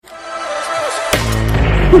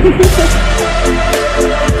Hi,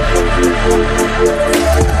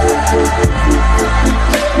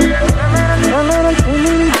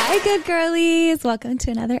 good girlies. Welcome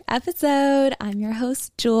to another episode. I'm your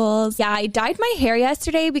host, Jules. Yeah, I dyed my hair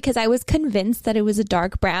yesterday because I was convinced that it was a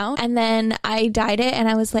dark brown. And then I dyed it and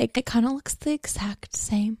I was like, it kind of looks the exact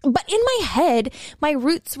same. But in my head, my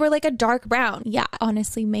roots were like a dark brown. Yeah,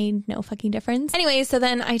 honestly made no fucking difference. Anyway, so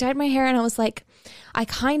then I dyed my hair and I was like, I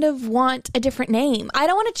kind of want a different name. I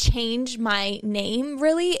don't want to change my name,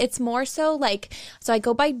 really. It's more so like, so I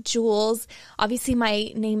go by Jules. Obviously,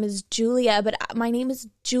 my name is Julia, but my name is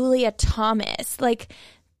Julia Thomas. Like,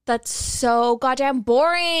 that's so goddamn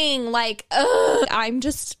boring. Like, ugh, I'm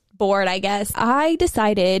just bored, I guess. I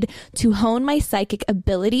decided to hone my psychic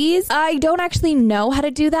abilities. I don't actually know how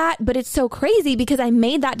to do that, but it's so crazy because I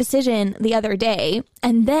made that decision the other day.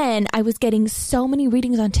 And then I was getting so many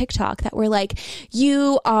readings on TikTok that were like,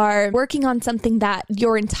 you are working on something that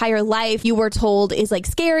your entire life you were told is like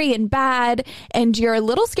scary and bad. And you're a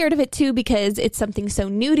little scared of it too because it's something so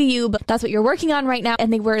new to you, but that's what you're working on right now.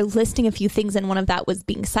 And they were listing a few things and one of that was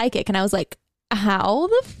being psychic. And I was like, how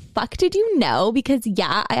the fuck did you know? Because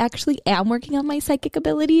yeah, I actually am working on my psychic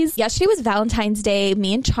abilities. Yesterday was Valentine's Day.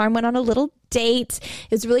 Me and Charm went on a little date.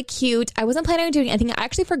 It was really cute. I wasn't planning on doing anything. I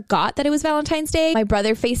actually forgot that it was Valentine's Day. My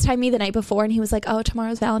brother FaceTimed me the night before and he was like, oh,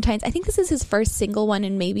 tomorrow's Valentine's. I think this is his first single one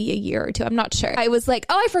in maybe a year or two. I'm not sure. I was like,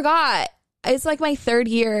 oh, I forgot. It's like my third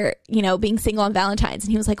year, you know, being single on Valentine's.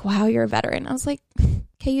 And he was like, wow, you're a veteran. I was like,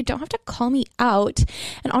 okay, you don't have to call me out.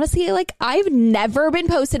 And honestly, like, I've never been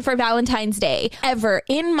posted for Valentine's Day ever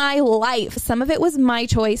in my life. Some of it was my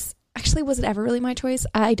choice. Actually, was it ever really my choice?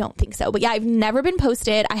 I don't think so. But yeah, I've never been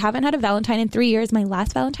posted. I haven't had a Valentine in 3 years. My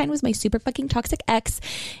last Valentine was my super fucking toxic ex.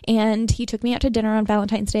 And he took me out to dinner on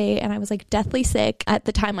Valentine's Day. And I was like deathly sick. At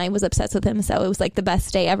the time, I was obsessed with him. So it was like the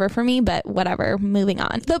best day ever for me. But whatever, moving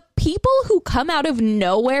on. The people who come out of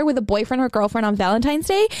nowhere with a boyfriend or girlfriend on Valentine's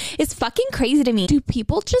Day is fucking crazy to me. Do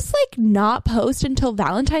people just like not post until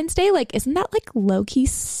Valentine's Day? Like, isn't that like low-key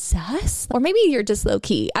sus? Or maybe you're just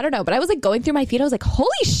low-key. I don't know. But I was like going through my feed. I was like, holy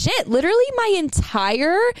shit. Literally my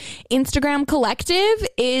entire Instagram collective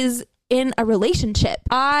is in a relationship.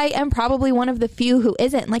 I am probably one of the few who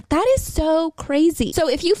isn't. Like, that is so crazy. So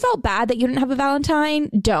if you felt bad that you didn't have a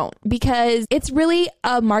Valentine, don't, because it's really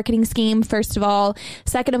a marketing scheme, first of all.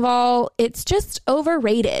 Second of all, it's just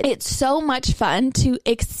overrated. It's so much fun to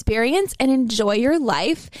experience and enjoy your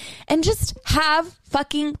life and just have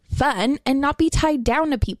fucking fun and not be tied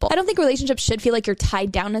down to people. I don't think relationships should feel like you're tied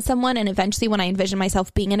down to someone. And eventually when I envision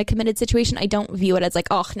myself being in a committed situation, I don't view it as like,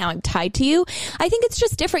 oh, now I'm tied to you. I think it's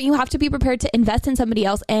just different. You have to be prepared to invest in somebody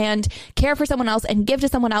else and care for someone else and give to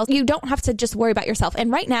someone else. You don't have to just worry about yourself. And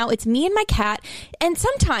right now it's me and my cat. And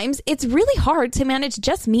sometimes it's really hard to manage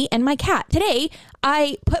just me and my cat. Today,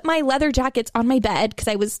 I put my leather jackets on my bed because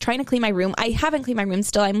I was trying to clean my room. I haven't cleaned my room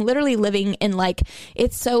still. I'm literally living in like,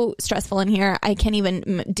 it's so stressful in here. I can't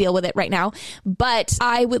even deal with it right now. But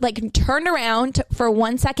I would like turn around for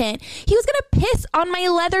 1 second. He was going to piss on my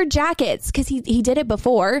leather jackets because he did it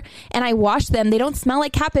before and I washed them. They don't smell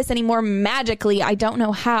like cat piss anymore magically. I don't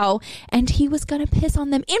know how. And he was going to piss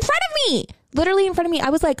on them in front of me, literally in front of me.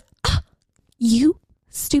 I was like, you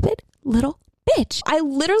stupid little bitch. I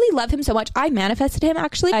literally love him so much. I manifested him,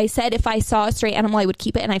 actually. I said if I saw a stray animal, I would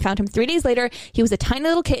keep it. And I found him 3 days later. He was a tiny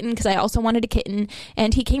little kitten because I also wanted a kitten.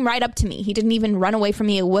 And he came right up to me. He didn't even run away from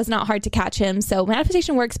me. It was not hard to catch him. So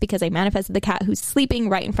manifestation works because I manifested the cat who's sleeping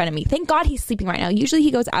right in front of me. Thank God he's sleeping right now. Usually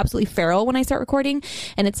he goes absolutely feral when I start recording.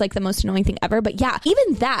 And it's like the most annoying thing ever. But yeah,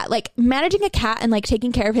 even that, like managing a cat and like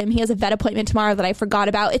taking care of him. He has a vet appointment tomorrow that I forgot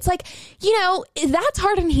about. It's like, you know, that's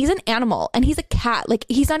hard. And he's an animal and he's a cat. Like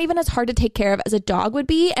he's not even as hard to take care of as a dog would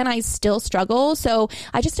be, and I still struggle. So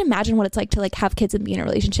I just imagine what it's like to like have kids and be in a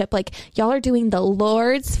relationship. Like y'all are doing the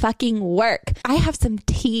Lord's fucking work. I have some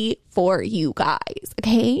tea for you guys,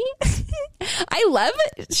 okay? I love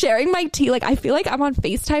sharing my tea. Like I feel like I'm on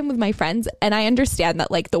FaceTime with my friends and I understand that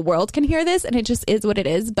like the world can hear this and it just is what it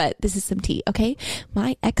is, but this is some tea, okay?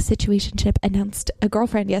 My ex situationship announced a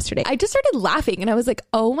girlfriend yesterday. I just started laughing and I was like,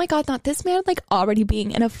 oh my God, not this man like already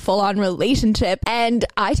being in a full-on relationship. And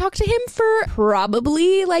I talked to him for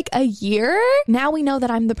probably like a year. Now we know that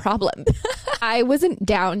I'm the problem. I wasn't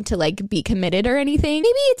down to like be committed or anything.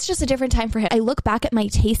 Maybe it's just a different time for him. I look back at my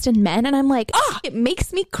taste in men and I'm like, it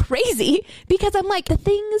makes me crazy because I'm like, the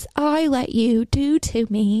things I let you do to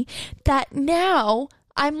me that now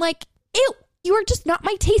I'm like, ew, You are just not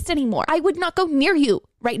my taste anymore. I would not go near you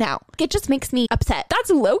right now. It just makes me upset.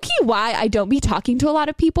 That's low-key why I don't be talking to a lot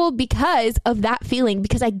of people, because of that feeling,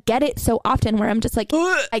 because I get it so often where I'm just like,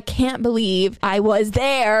 I can't believe I was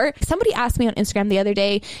there. Somebody asked me on Instagram the other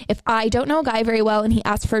day, if I don't know a guy very well and he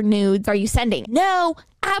asked for nudes, are you sending? No,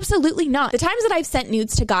 absolutely not. The times that I've sent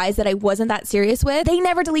nudes to guys that I wasn't that serious with, they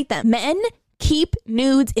never delete them. Men keep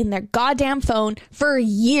nudes in their goddamn phone for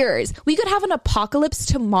years. We could have an apocalypse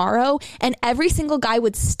tomorrow and every single guy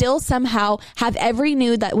would still somehow have every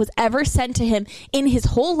nude that was ever sent to him in his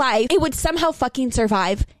whole life. It would somehow fucking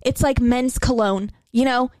survive. It's like men's cologne. You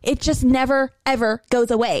know, it just never, ever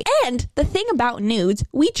goes away. And the thing about nudes,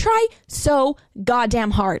 we try so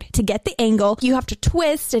goddamn hard to get the angle. You have to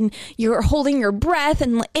twist and you're holding your breath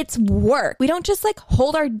and it's work. We don't just like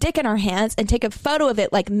hold our dick in our hands and take a photo of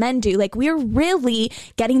it like men do. Like, we're really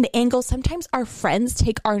getting the angle. Sometimes our friends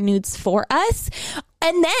take our nudes for us.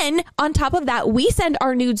 And then on top of that, we send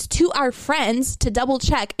our nudes to our friends to double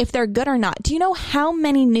check if they're good or not. Do you know how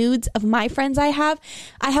many nudes of my friends I have?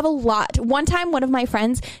 I have a lot. One time, one of my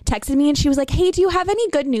friends texted me and she was like, hey, do you have any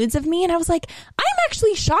good nudes of me? And I was like, I'm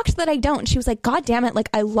actually shocked that I don't. And she was like, God damn it. Like,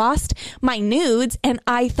 I lost my nudes and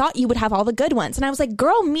I thought you would have all the good ones. And I was like,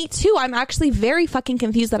 girl, me too. I'm actually very fucking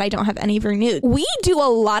confused that I don't have any of your nudes. We do a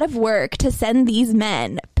lot of work to send these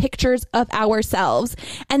men pictures of ourselves.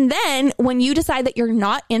 And then when you decide that you're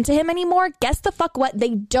not into him anymore, guess the fuck what?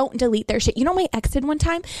 They don't delete their shit. You know, my ex did one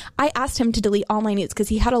time. I asked him to delete all my nudes because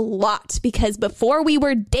he had a lot, because before we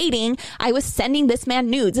were dating, I was sending this man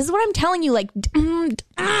nudes. This is what I'm telling you. Like,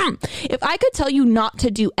 if I could tell you not to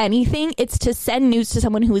do anything, it's to send nudes to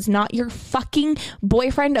someone who is not your fucking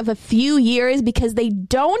boyfriend of a few years, because they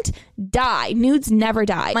don't die. Nudes never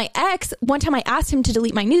die. My ex, one time I asked him to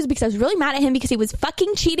delete my nudes because I was really mad at him because he was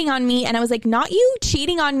fucking cheating on me. And I was like, not you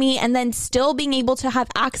cheating on me and then still being able to have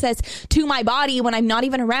access to my body when I'm not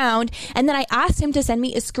even around. And then I asked him to send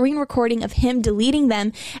me a screen recording of him deleting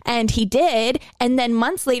them, and he did. And then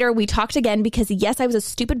months later we talked again, because yes, I was a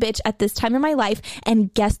stupid bitch at this time in my life.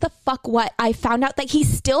 And guess the fuck what? I found out that he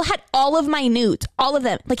still had all of my nudes, all of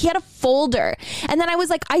them. Like, he had a folder. And then I was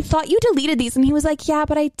like, I thought you deleted these. And he was like, yeah,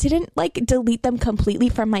 but I didn't like delete them completely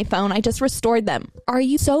from my phone. I just restored them. Are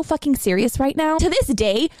you so fucking serious right now? To this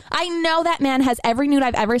day, I know that man has every nude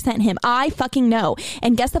I've ever sent him. I fucking know.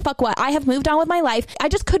 And guess the fuck what? I have moved on with my life. I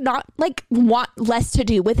just could not like want less to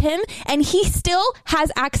do with him. And he still has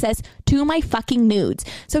access to my fucking nudes.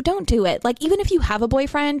 So don't do it. Like, even if you have a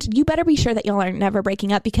boyfriend, you better be sure that y'all are never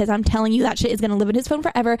breaking up, because I'm telling you, that shit is going to live in his phone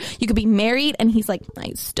forever. You could be married and he's like,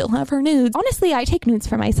 I still have her nudes. Honestly, I take nudes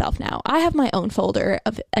for myself now. I have my own folder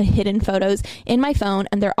of hidden photos in my phone,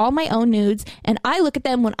 and they're all my own nudes. And I look at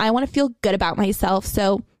them when I want to feel good about myself.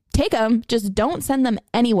 So take them, just don't send them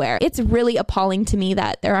anywhere. It's really appalling to me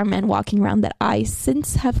that there are men walking around that I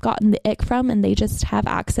since have gotten the ick from, and they just have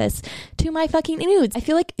access to my fucking nudes. I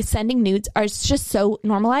feel like sending nudes are just so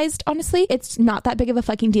normalized, honestly. It's not that big of a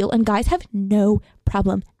fucking deal, and guys have no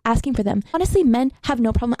problem asking for them. Honestly, men have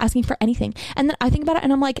no problem asking for anything. And then I think about it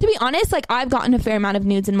and I'm like, to be honest, like, I've gotten a fair amount of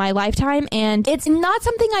nudes in my lifetime, and it's not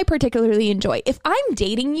something I particularly enjoy. If I'm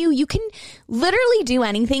dating you, you can literally do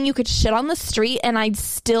anything. You could shit on the street and I'd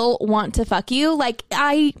still want to fuck you. Like,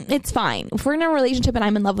 it's fine. If we're in a relationship and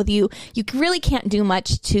I'm in love with you, you really can't do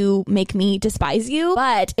much to make me despise you.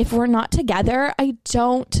 But if we're not together, I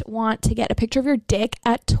don't want to get a picture of your dick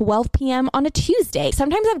at 12 p.m. on a Tuesday.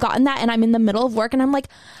 Sometimes I've gotten that and I'm in the middle of work and I'm like,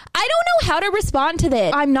 I don't know how to respond to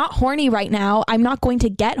this. I'm not horny right now. I'm not going to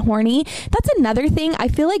get horny. That's another thing. I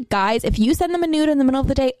feel like guys, if you send them a nude in the middle of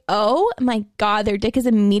the day, oh my God, their dick is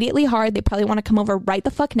immediately hard. They probably want to come over right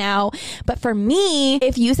the fuck now. But for me,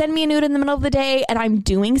 if you send me a nude in the middle of the day and I'm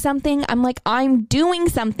doing something, I'm like, I'm doing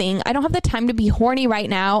something. I don't have the time to be horny right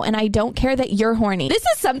now. And I don't care that you're horny. This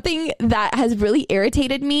is something that has really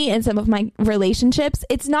irritated me in some of my relationships.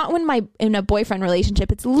 It's not in a boyfriend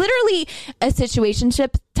relationship. It's literally a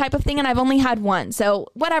situationship type of thing, and I've only had one. So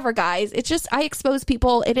whatever, guys. It's just, I expose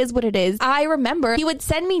people. It is what it is. I remember he would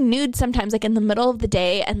send me nudes sometimes, like in the middle of the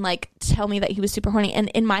day, and like tell me that he was super horny. And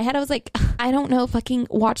in my head, I was like, I don't know, fucking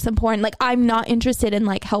watch some porn. Like, I'm not interested in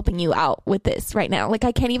like helping you out with this right now. Like,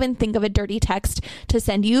 I can't even think of a dirty text to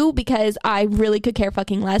send you because I really could care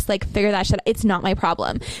fucking less. Like, figure that shit out. It's not my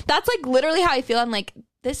problem. That's like literally how I feel. I'm like,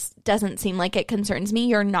 this doesn't seem like it concerns me.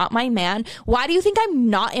 You're not my man. Why do you think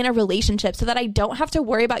I'm not in a relationship so that I don't have to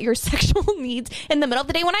worry about your sexual needs in the middle of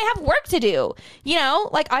the day when I have work to do? You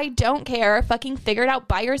know, like, I don't care. Fucking figure it out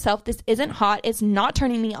by yourself. This isn't hot. It's not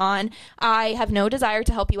turning me on. I have no desire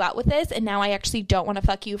to help you out with this. And now I actually don't want to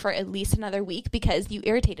fuck you for at least another week because you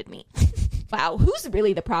irritated me. wow, who's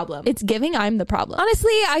really the problem? It's giving I'm the problem.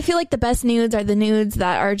 Honestly, I feel like the best nudes are the nudes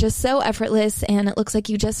that are just so effortless and it looks like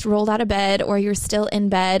you just rolled out of bed or you're still in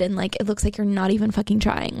bed and like it looks like you're not even fucking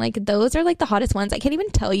trying. Like those are like the hottest ones. I can't even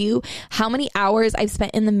tell you how many hours I've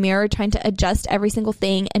spent in the mirror trying to adjust every single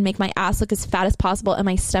thing and make my ass look as fat as possible and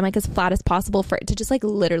my stomach as flat as possible for it to just like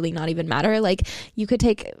literally not even matter. Like you could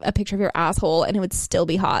take a picture of your asshole and it would still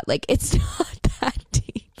be hot. Like it's not that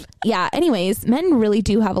deep. Yeah, anyways, men really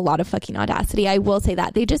do have a lot of fucking audacity. I will say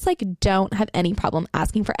that. They just like don't have any problem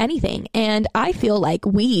asking for anything. And I feel like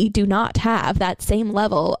we do not have that same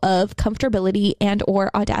level of comfortability and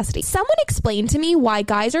or audacity. Someone explained to me why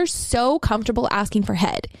guys are so comfortable asking for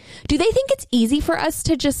head. Do they think it's easy for us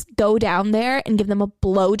to just go down there and give them a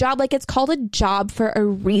blowjob? Like it's called a job for a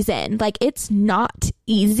reason. Like it's not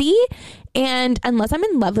easy. And unless I'm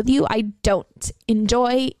in love with you, I don't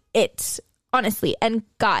enjoy it. Honestly. And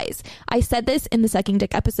guys, I said this in the sucking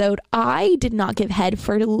dick episode. I did not give head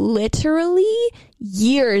for literally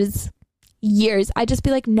years. I just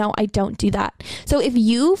be like, no, I don't do that. So if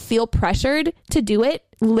you feel pressured to do it,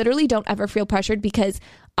 literally don't ever feel pressured, because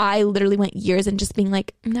I literally went years and just being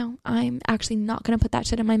like, no, I'm actually not going to put that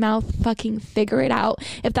shit in my mouth. Fucking figure it out.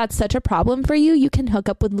 If that's such a problem for you, you can hook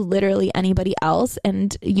up with literally anybody else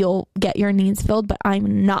and you'll get your needs filled, but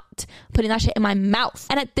I'm not putting that shit in my mouth.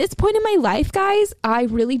 And at this point in my life, guys, I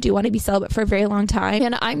really do want to be celibate for a very long time.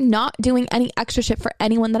 And I'm not doing any extra shit for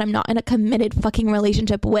anyone that I'm not in a committed fucking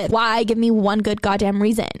relationship with. Why? Give me one good goddamn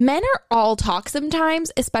reason. Men are all talk sometimes,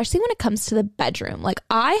 especially when it comes to the bedroom. Like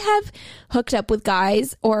I have hooked up with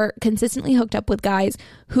guys or consistently hooked up with guys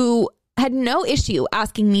who had no issue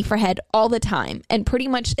asking me for head all the time and pretty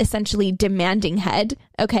much essentially demanding head,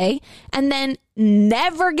 okay? And then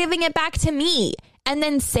never giving it back to me and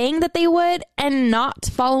then saying that they would and not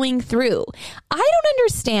following through. I don't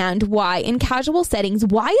understand why in casual settings,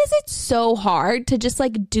 why is it so hard to just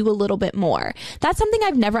like do a little bit more? That's something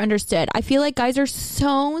I've never understood. I feel like guys are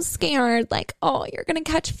so scared, like, oh, you're gonna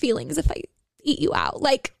catch feelings if I eat you out.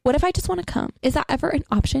 Like, what if I just want to come? Is that ever an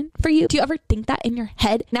option for you? Do you ever think that in your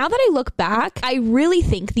head? Now that I look back, I really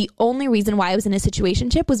think the only reason why I was in a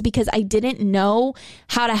situationship was because I didn't know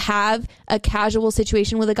how to have a casual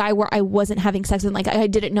situation with a guy where I wasn't having sex with him. Like, I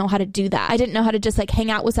didn't know how to do that. I didn't know how to just like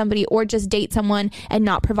hang out with somebody or just date someone and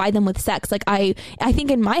not provide them with sex. Like I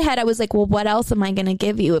think in my head, I was like, well, what else am I going to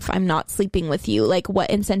give you if I'm not sleeping with you? Like,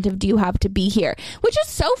 what incentive do you have to be here? Which is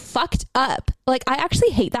so fucked up. Like, I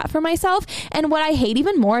actually hate that for myself. And what I hate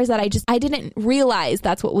even more is that I didn't realize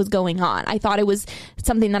that's what was going on. I thought it was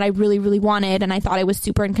something that I really, really wanted. And I thought I was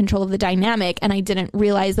super in control of the dynamic. And I didn't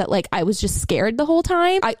realize that like I was just scared the whole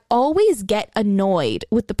time. I always get annoyed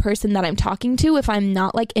with the person that I'm talking to if I'm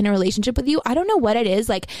not like in a relationship with you. I don't know what it is.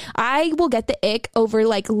 Like I will get the ick over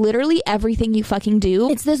like literally everything you fucking do.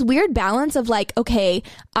 It's this weird balance of like, okay,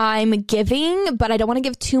 I'm giving, but I don't want to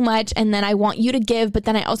give too much. And then I want you to give, but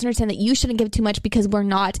then I also understand that you shouldn't give too much because we're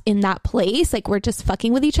not in that place. Like we're just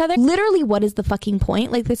fucking with each other. Literally, what is the fucking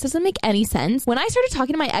point? Like this doesn't make any sense. When I started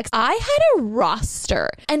talking to my ex, I had a roster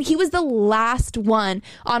and he was the last one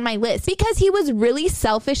on my list because he was really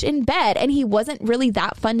selfish in bed and he wasn't really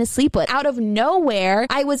that fun to sleep with. Out of nowhere,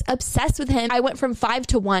 I was obsessed with him. I went from 5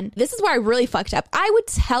 to 1. This is where I really fucked up. I would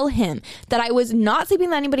tell him that I was not sleeping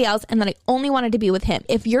with anybody else and that I only wanted to be with him.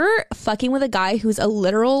 If you're fucking with a guy who's a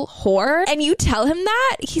literal whore and you tell him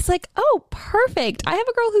that, he's like, oh, perfect. I have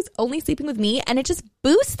a girl who's only sleeping with me, and it just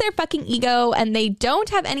boosts their fucking ego and they don't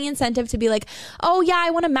have any incentive to be like, oh yeah, I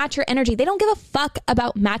want to match your energy. They don't give a fuck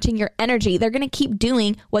about matching your energy. They're going to keep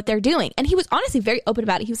doing what they're doing. And he was honestly very open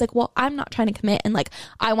about it. He was like, well, I'm not trying to commit and like,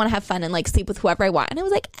 I want to have fun and like sleep with whoever I want. And I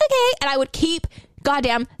was like, okay. And I would keep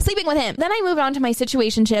goddamn sleeping with him. Then I moved on to my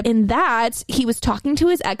situationship in that he was talking to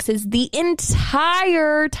his exes the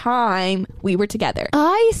entire time we were together.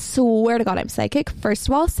 I swear to God, I'm psychic, first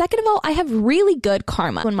of all. Second of all, I have really good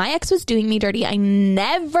karma. When my ex was doing me dirty, I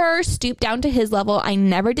never stooped down to his level. I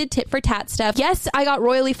never did tit for tat stuff. Yes, I got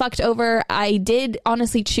royally fucked over. I did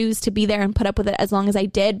honestly choose to be there and put up with it as long as I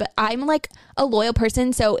did, but I'm like a loyal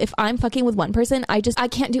person. So if I'm fucking with one person, I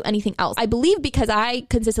can't do anything else. I believe because I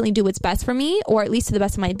consistently do what's best for me, or at least to the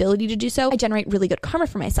best of my ability to do so, I generate really good karma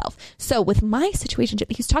for myself. So with my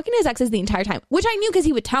situationship, he was talking to his exes the entire time, which I knew because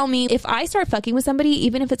he would tell me if I start fucking with somebody,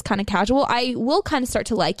 even if it's kind of casual, I will kind of start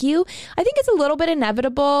to like you. I think it's a little bit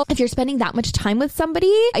inevitable if you're spending that much time with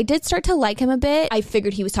somebody. I did start to like him a bit. I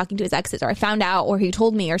figured he was talking to his exes, or I found out, or he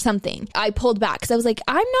told me or something. I pulled back because I was like,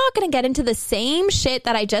 I'm not going to get into the same shit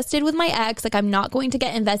that I just did with my ex. Like I'm not going to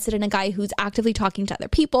get invested in a guy who's actively talking to other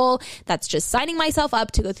people. That's just signing myself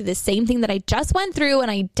up to go through the same thing that I just went went through, and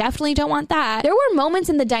I definitely don't want that. There were moments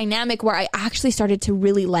in the dynamic where I actually started to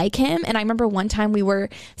really like him. And I remember one time we were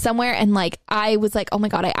somewhere and like, I was like, oh my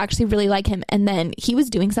God, I actually really like him. And then he was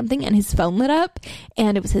doing something and his phone lit up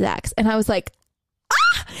and it was his ex. And I was like,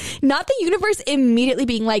 not the universe immediately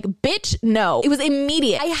being like, bitch, no. It was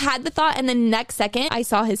immediate. I had the thought, and the next second I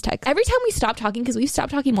saw his text. Every time we stop talking, because we've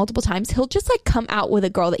stopped talking multiple times, he'll just like come out with a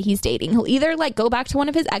girl that he's dating. He'll either like go back to one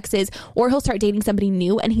of his exes, or he'll start dating somebody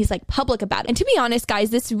new, and he's like public about it. And to be honest, guys,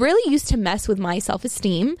 this really used to mess with my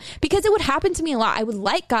self-esteem, because it would happen to me a lot. I would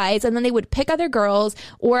like guys, and then they would pick other girls,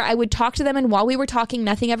 or I would talk to them, and while we were talking,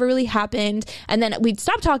 nothing ever really happened. And then we'd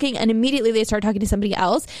stop talking, and immediately they start talking to somebody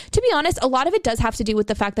else. To be honest, a lot of it does have to do with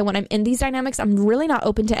the fact that when I'm in these dynamics, I'm really not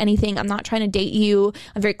open to anything. I'm not trying to date you.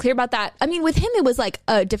 I'm very clear about that. I mean, with him, it was like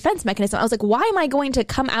a defense mechanism. I was like, why am I going to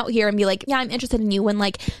come out here and be like, yeah, I'm interested in you, when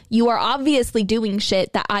like you are obviously doing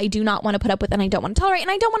shit that I do not want to put up with and I don't want to tolerate,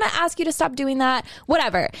 and I don't want to ask you to stop doing that,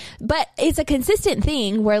 whatever. But it's a consistent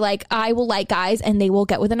thing where like I will like guys and they will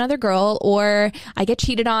get with another girl, or I get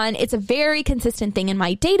cheated on. It's a very consistent thing in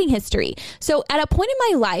my dating history. So at a point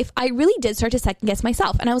in my life, I really did start to second guess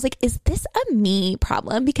myself. And I was like, is this a me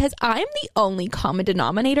problem? Because I'm the only common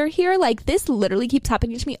denominator here. Like, this literally keeps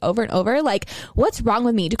happening to me over and over. Like, what's wrong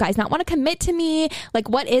with me? Do guys not want to commit to me? Like,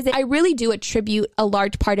 what is it? I really do attribute a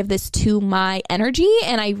large part of this to my energy.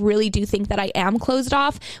 And I really do think that I am closed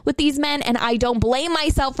off with these men. And I don't blame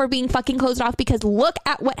myself for being fucking closed off, because look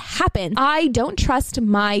at what happened. I don't trust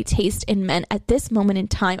my taste in men at this moment in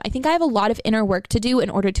time. I think I have a lot of inner work to do in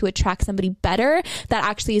order to attract somebody better that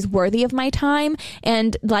actually is worthy of my time.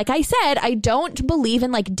 And like I said, I don't believe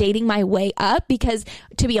in like dating my way up, because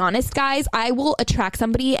to be honest, guys, I will attract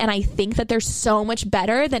somebody and I think that they're so much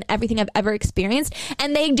better than everything I've ever experienced,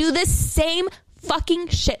 and they do the same fucking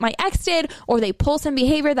shit my ex did, or they pull some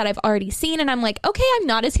behavior that I've already seen, and I'm like, okay, I'm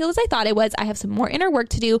not as healed as I thought I was. I have some more inner work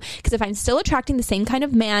to do, because if I'm still attracting the same kind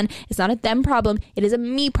of man, it's not a them problem, it is a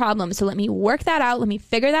me problem. So let me work that out, let me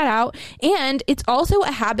figure that out. And it's also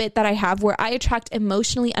a habit that I have where I attract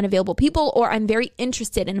emotionally unavailable people, or I'm very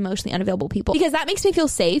interested in emotionally unavailable people, because that makes me feel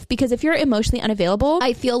safe. Because if you're emotionally unavailable,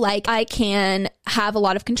 I feel like I can have a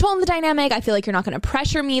lot of control in the dynamic. I feel like you're not going to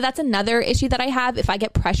pressure me. That's another issue that I have. If I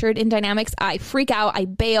get pressured in dynamics, I freak out, I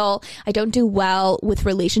bail. I don't do well with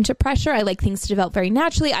relationship pressure. I like things to develop very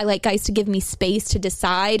naturally. I like guys to give me space to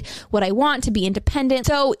decide what I want, to be independent.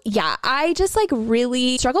 So yeah, I just like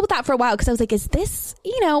really struggled with that for a while, because I was like, is this,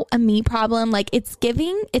 a me problem? Like, it's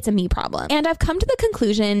a me problem. And I've come to the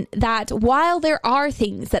conclusion that while there are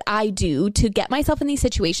things that I do to get myself in these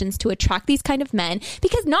situations to attract these kind of men,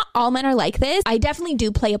 because not all men are like this, I definitely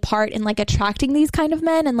do play a part in like attracting these kind of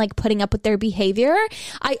men and like putting up with their behavior.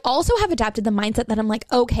 I also have adapted the mindset that I'm like,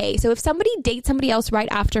 okay, so if somebody dates somebody else right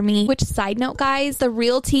after me, which, side note, guys, the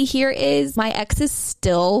real tea here is my ex is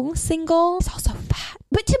still single. He's also fat.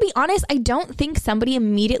 But to be honest, I don't think somebody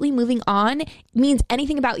immediately moving on means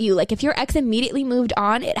anything about you. Like, if your ex immediately moved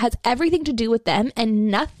on, it has everything to do with them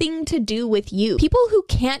and nothing to do with you. People who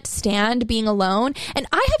can't stand being alone, and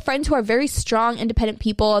I have friends who are very strong, independent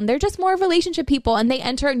people, and they're just more relationship people, and they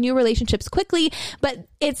enter new relationships quickly, but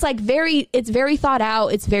it's like it's very thought out.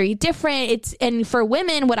 It's very different. And for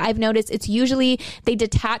women, what I've noticed, it's usually they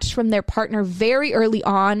detach from their partner very early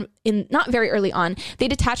on. Not very early on. They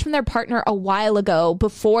detached from their partner a while ago,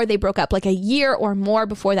 before they broke up, like a year or more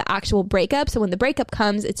before the actual breakup. So when the breakup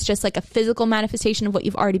comes, it's just like a physical manifestation of what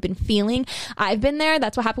you've already been feeling. I've been there.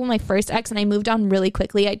 That's what happened with my first ex, and I moved on really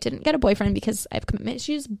quickly. I didn't get a boyfriend because I have commitment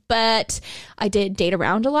issues, but I did date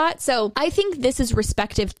around a lot. So I think this is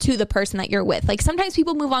respective to the person that you're with. Like, sometimes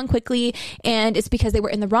people move on quickly and it's because they were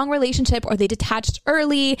in the wrong relationship, or they detached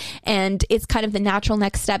early, and it's kind of the natural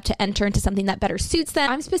next step to enter into something that better suits them.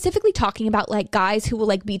 I'm specifically talking about like guys who will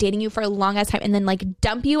like be dating you for a long ass time and then like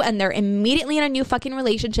dump you, and they're immediately in a new fucking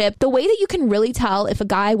relationship. The way that you can really tell if a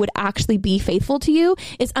guy would actually be faithful to you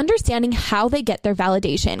is understanding how they get their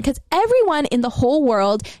validation, because everyone in the whole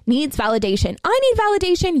world needs validation. I need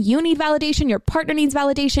validation, you need validation, your partner needs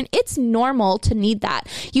validation. It's normal to need that.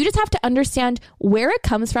 You just have to understand where it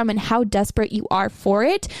comes from and how desperate you are for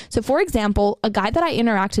it. So for example, a guy that I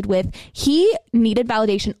interacted with, he needed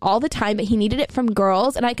validation all the time, but he needed it from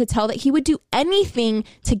girls, and I could tell that he would do anything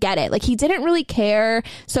to get it. Like, he didn't really care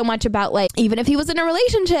so much about, like, even if he was in a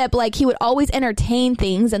relationship, like, he would always entertain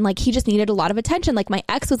things, and like, he just needed a lot of attention. Like, my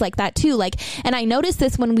ex was like that too. Like, and I noticed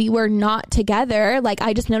this when we were not together. Like,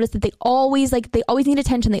 I just noticed that they always need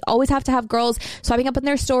attention. They always have to have girls swiping up in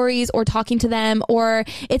their stories or talking to them, or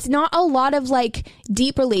it's not a lot of like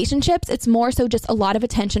deep relationships, it's more so just a lot of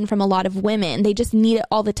attention from a lot of women. They just need it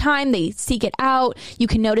all the time. They seek it out. You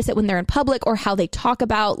can notice it when they're in public or how they talk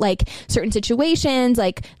about like certain situations,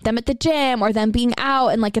 like them at the gym or them being out.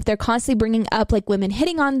 And like if they're constantly bringing up like women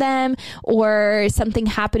hitting on them or something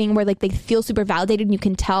happening where like they feel super validated and you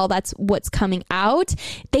can tell that's what's coming out,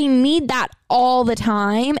 they need that all the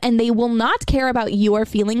time, and they will not care about your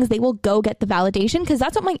feelings. They will go get the validation, because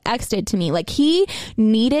that's what my ex did to me. Like he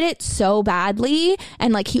needed it so badly,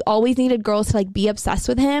 and like he always needed girls to like be obsessed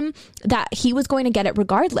with him, that he was going to get it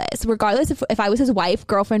regardless if I was his wife,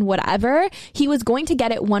 girlfriend, whatever. He was going to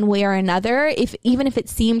get it one way or another. Even if it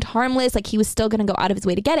seemed harmless, like he was still going to go out of his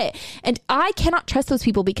way to get it. And I cannot trust those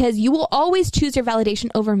people, because you will always choose your validation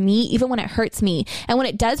over me, even when it hurts me. And when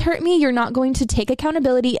it does hurt me, you're not going to take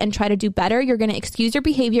accountability and try to do better. You're going to excuse your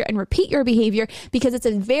behavior and repeat your behavior, because it's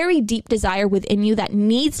a very deep desire within you that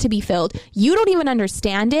needs to be filled. You don't even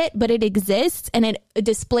understand it, but it exists and it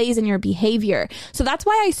displays in your behavior. So that's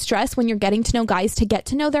why I stress when you're getting to know guys to get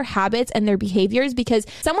to know their habits and their behaviors, because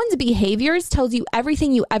someone's behaviors tells you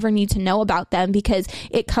everything you ever need to know about them, because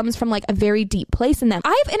it comes from like a very deep place in them.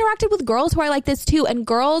 I've interacted with girls who are like this too. And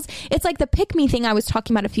girls, it's like the pick me thing I was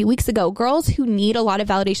talking about a few weeks ago. Girls who need a lot of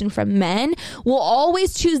validation from men will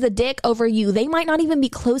always choose the dick over you. They might not even be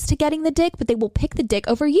close to getting the dick, but they will pick the dick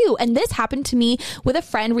over you. And this happened to me with a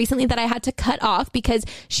friend recently that I had to cut off, because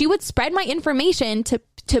she would spread my information to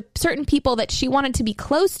certain people that she wanted to be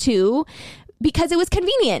close to because it was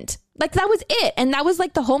convenient. Like that was it. And that was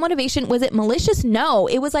like the whole motivation. Was it malicious? No,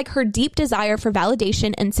 it was like her deep desire for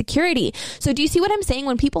validation and security. So do you see what I'm saying?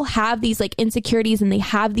 When people have these like insecurities and they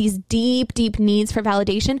have these deep, deep needs for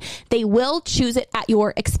validation, they will choose it at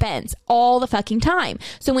your expense all the fucking time.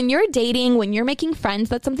 So when you're dating, when you're making friends,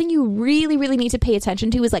 that's something you really, really need to pay attention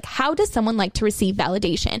to, is like, how does someone like to receive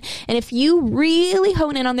validation? And if you really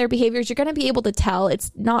hone in on their behaviors, you're going to be able to tell.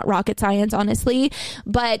 It's not rocket science, honestly,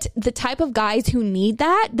 but the type of guys who need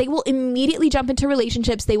that, they will immediately jump into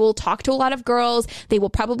relationships. They will talk to a lot of girls. They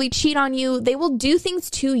will probably cheat on you. They will do things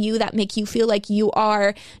to you that make you feel like you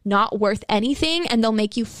are not worth anything. And they'll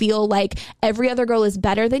make you feel like every other girl is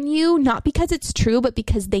better than you, not because it's true, but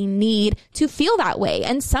because they need to feel that way.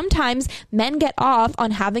 And sometimes men get off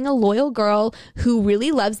on having a loyal girl who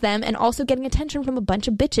really loves them and also getting attention from a bunch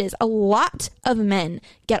of bitches. A lot of men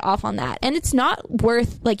get off on that. And it's not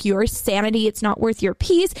worth like your sanity. It's not worth your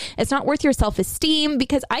peace. It's not worth your self-esteem,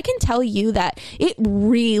 because I can tell you that it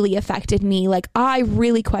really affected me. Like I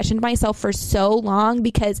really questioned myself for so long,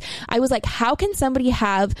 because I was like, how can somebody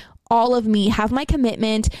have all of me, have my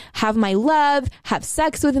commitment, have my love, have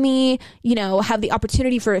sex with me, you know, have the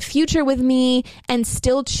opportunity for a future with me, and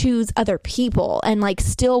still choose other people and like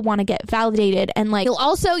still want to get validated? And like, you'll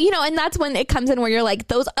also, you know, and that's when it comes in where you're like,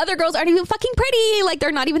 those other girls aren't even fucking pretty. Like they're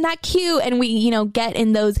not even that cute. And we, you know, get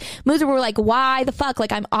in those moods where we're like, why the fuck?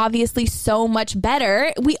 Like I'm obviously so much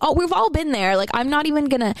better. We've all been there. Like I'm not even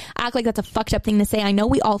gonna act like that's a fucked up thing to say. I know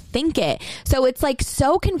we all think it. So it's like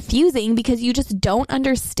so confusing, because you just don't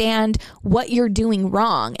understand what you're doing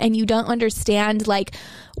wrong, and you don't understand like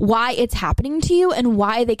why it's happening to you and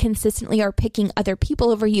why they consistently are picking other people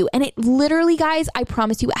over you. And it literally, guys, I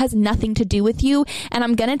promise you, it has nothing to do with you. And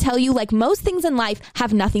I'm gonna tell you, like most things in life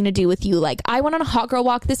have nothing to do with you. Like I went on a hot girl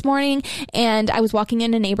walk this morning, and I was walking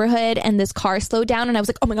in a neighborhood, and this car slowed down, and I was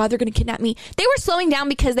like, oh my God, they're gonna kidnap me. They were slowing down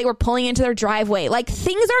because they were pulling into their driveway. Like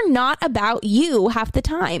things are not about you half the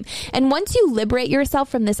time. And once you liberate yourself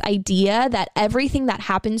from this idea that everything that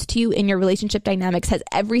happens to you in your relationship dynamics has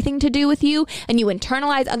everything to do with you, and you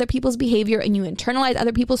internalize other people's behavior and you internalize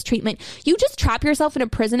other people's treatment, you just trap yourself in a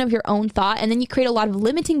prison of your own thought, and then you create a lot of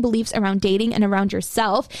limiting beliefs around dating and around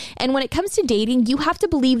yourself. And when it comes to dating, you have to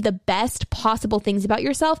believe the best possible things about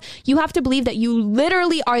yourself. You have to believe that you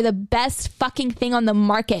literally are the best fucking thing on the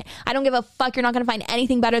market. I don't give a fuck. You're not going to find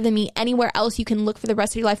anything better than me anywhere else. You can look for the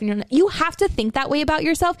rest of your life, and you have to think that way about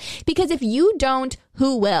yourself, because if you don't,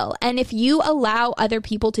 who will? And if you allow other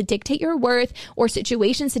people to dictate your worth, or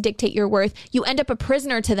situations to dictate your worth, you end up a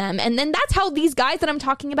prisoner to them. And then that's how these guys that I'm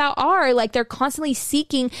talking about are. Like they're constantly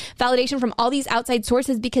seeking validation from all these outside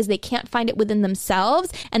sources because they can't find it within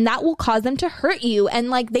themselves, and that will cause them to hurt you. And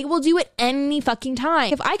like they will do it any fucking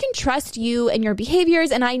time. If I can trust you and your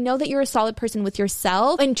behaviors, and I know that you're a solid person with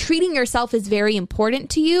yourself, and treating yourself is very important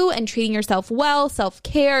to you, and treating yourself well,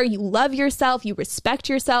 self-care, you love yourself, you respect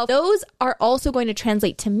yourself, those are also going to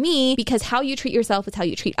translate to me, because how you treat yourself is how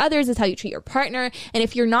you treat others, is how you treat your partner. And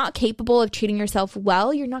if you're not capable of treating yourself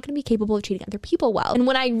well, you're not going to be capable of treating other people well. And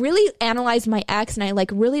when I really analyzed my ex and I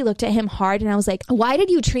like really looked at him hard and I was like, why did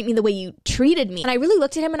you treat me the way you treated me? And I really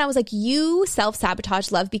looked at him and I was like, you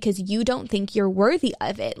self-sabotage love because you don't think you're worthy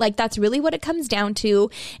of it. Like, that's really what it comes down to.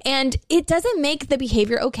 And it doesn't make the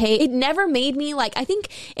behavior okay. It never made me like, I think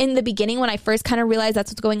in the beginning when I first kind of realized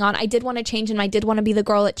that's what's going on, I did want to change him. I did want to be the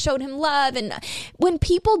girl that showed him love. And when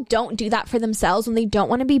people don't do that for themselves, when they don't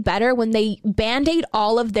want to be better, when they band-aid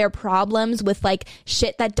all of their problems with like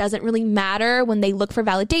shit that doesn't really matter, when they look for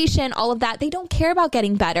validation, all of that, they don't care about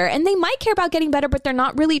getting better. And they might care about getting better, but they're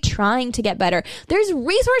not really trying to get better. There's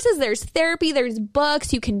resources, there's therapy, there's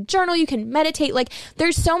books, you can journal, you can meditate. Like,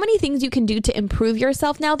 there's so many things you can do to improve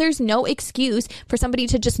yourself now. There's no excuse for somebody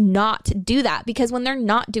to just not do that, because when they're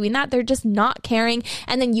not doing that, they're just not caring.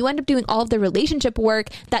 And then you end up doing all of the relationship work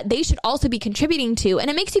that they should also be contributing to. And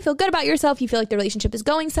it makes you feel good about yourself. You feel like the relationship is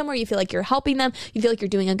going somewhere. You feel like you're helping them. You feel like you're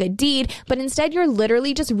doing a good deed. But instead, you're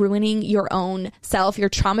literally just ruining your own self. You're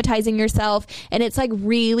traumatizing yourself. And it's like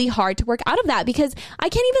really hard to work out of that, because I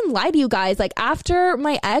can't even lie to you guys. Like, after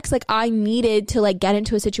my ex, like, I needed to like get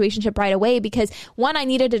into a situationship right away, because one, I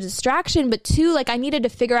needed a distraction, but two, like, I needed to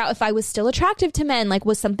figure out if I was still attractive to men. Like,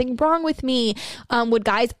 was something wrong with me?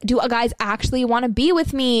 Do guys actually want to be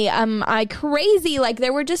with me? I crazy? Like,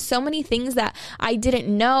 there were just so many things that I didn't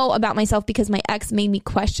know about myself, because my ex made me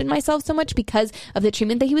question myself so much because of the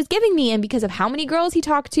treatment that he was giving me and because of how many girls he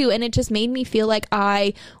talked to. And it just made me feel like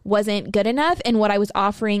I wasn't good enough, and what I was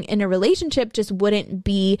offering in a relationship just wouldn't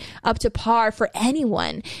be up to par for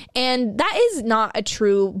anyone. And that is not a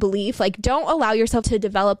true belief. Like, don't allow yourself to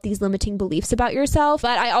develop these limiting beliefs about yourself.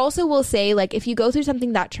 But I also will say, like, if you go through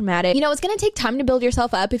something that traumatic, you know, it's going to take time to build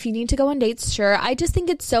yourself up. If you need to go on dates, sure. I just think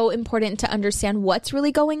it's so important to understand what's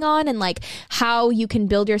really going on and like how you can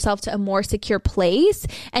build yourself to a more secure place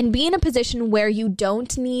and be in a position where you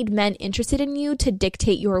don't need men interested in you to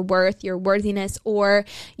dictate your worth, your worthiness, or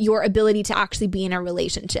your ability to actually be in a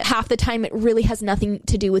relationship. Half the time, it really has nothing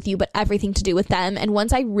to do with you, but everything to do with them. And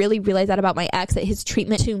once I really realized that about my ex, that his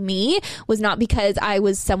treatment to me was not because I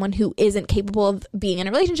was someone who isn't capable of being in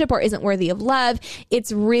a relationship or isn't worthy of love.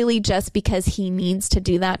 It's really just because he needs to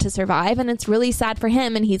do that to survive. And it's really sad for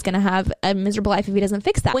him. And he's going to have a miserable life if he doesn't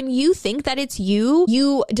fix that. When you think that it's you,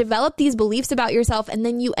 you develop these beliefs about yourself, and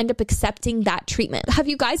then you end up accepting that treatment. Have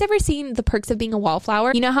you guys ever seen The Perks of Being a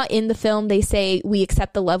Wallflower? You know how in the film they say we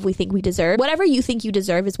accept the love we think we deserve? Whatever you think you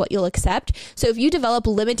deserve is what you'll accept. So if you develop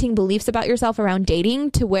limiting beliefs about yourself around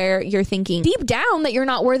dating to where you're thinking deep down that you're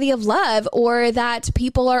not worthy of love, or that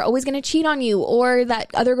people are always going to cheat on you, or that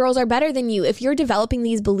other girls are better than you, if you're developing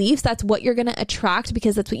these beliefs, that's what you're going to attract,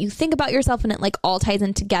 because that's what you think about yourself, and it like all ties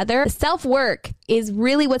in together. Self-work is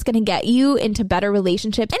really what's going to get you into better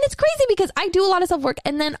relationships. And it's crazy because I do a lot of self-work,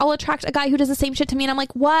 and then I'll attract a guy who does the same shit to me, and I'm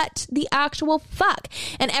like, what the actual fuck?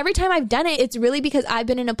 And every time I've done it, it's really because I've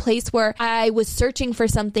been in a place where I was searching for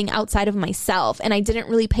something outside of myself, and I didn't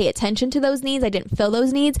really pay attention to those needs. I didn't fill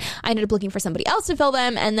those needs. I ended up looking for somebody else to fill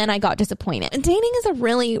them, and then I got disappointed. And dating is a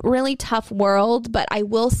really, really tough world, but I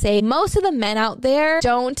will say most of the men out there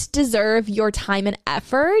don't deserve your time and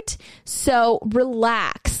effort. So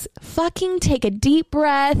relax. Fucking take a deep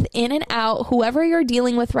breath in and out. Whoever you're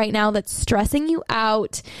dealing with right now that's stressing you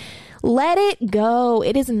out, let it go.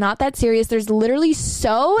 It is not that serious. There's literally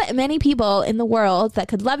so many people in the world that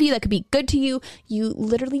could love you, that could be good to you. You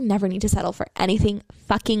literally never need to settle for anything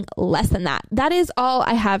fucking less than that. That is all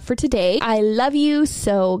I have for today. I love you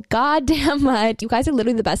so goddamn much. You guys are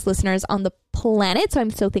literally the best listeners on the planet, so I'm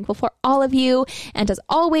so thankful for all of you. And as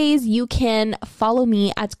always, you can follow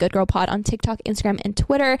me at Good Girl Pod on TikTok, Instagram, and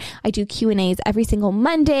Twitter. I do Q&As every single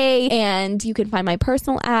Monday, and you can find my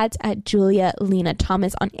personal ads at Julia Lena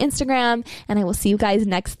Thomas on Instagram. And I will see you guys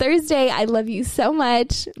next Thursday. I love you so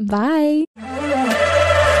much. Bye.